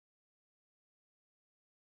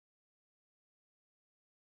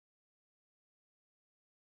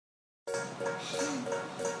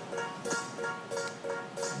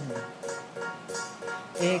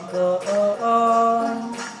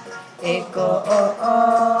Eco-oooo-n,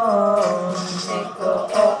 Eco-oooo-n,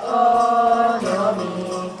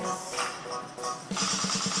 Eco-oooo-nomics.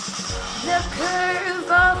 The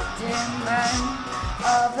curve of demand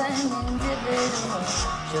of an individual.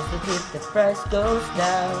 Just as if the price goes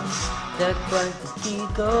down, the quantity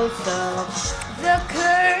goes up. The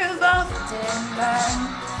curve of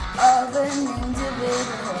demand of an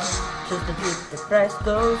individual. Just as if the price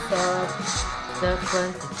goes up, the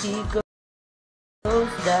quantity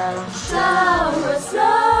goes down. Downward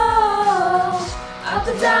slow, up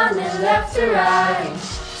and down and left to right.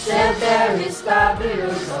 Ceteris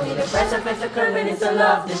Paribus, only the price affects the curve and it's a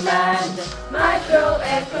law of demand.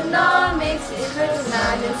 Microeconomics is where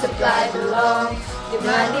demand and supply belong.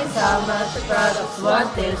 Demand is how much the products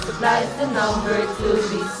wanted, supply is the number to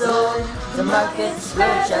be sold. The market's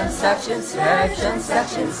where transactions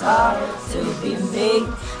are to be made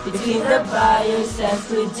between the buyers and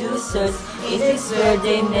producers. It is where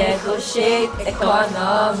they negotiate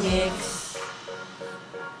economics.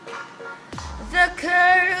 The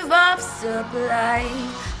curve of supply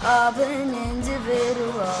of an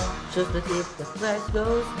individual. Just as if the price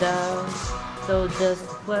goes down, so does the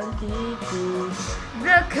quantity.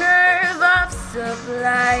 The curve of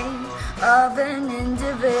supply of an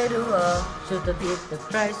individual. Just as if the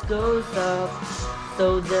price goes up,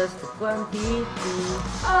 so does the quantity.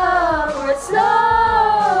 Upward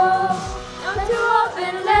slow, down to up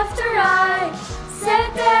and left to right.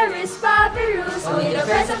 Ceteris Paribus, only the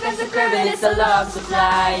price affects the curve and it's a law of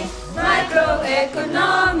supply.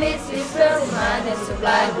 Microeconomics is where demand and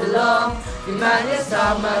supply belong. Demand is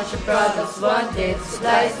how much a product's wanted,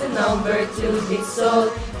 supply is the number to be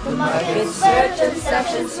sold. The market is where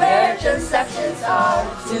transactions are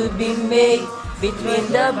To be made between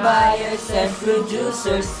the buyers and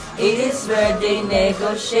producers. It is where they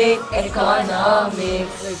negotiate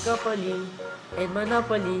economics. Oligopoly and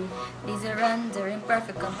monopoly. These are under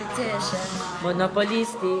imperfect competition.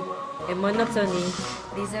 Monopolistic and monotony.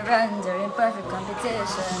 These are under imperfect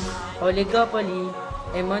competition. Oligopoly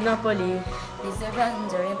and monopoly. These are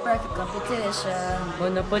under imperfect competition.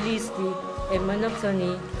 Monopolistic and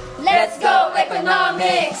monotony. Let's go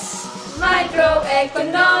economics!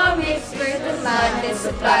 Microeconomics, where demand and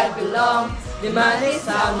supply belong. Demand is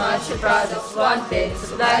how much a product's wanted,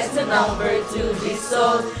 supply is the number to be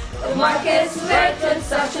sold. The market is where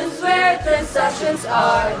transactions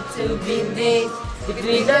are To be made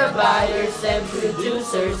between the buyers and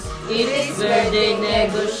producers. It is where they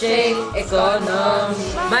negotiate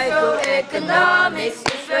economics. Microeconomics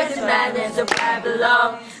is where demand and supply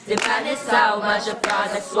belong. Demand is how much a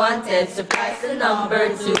product's wanted, supply is the number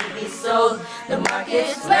to be sold. The market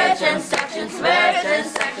is where transactions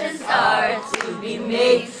are to be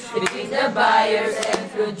made between the buyers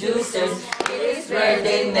and producers. It is where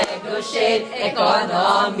they negotiate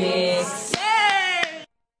economics.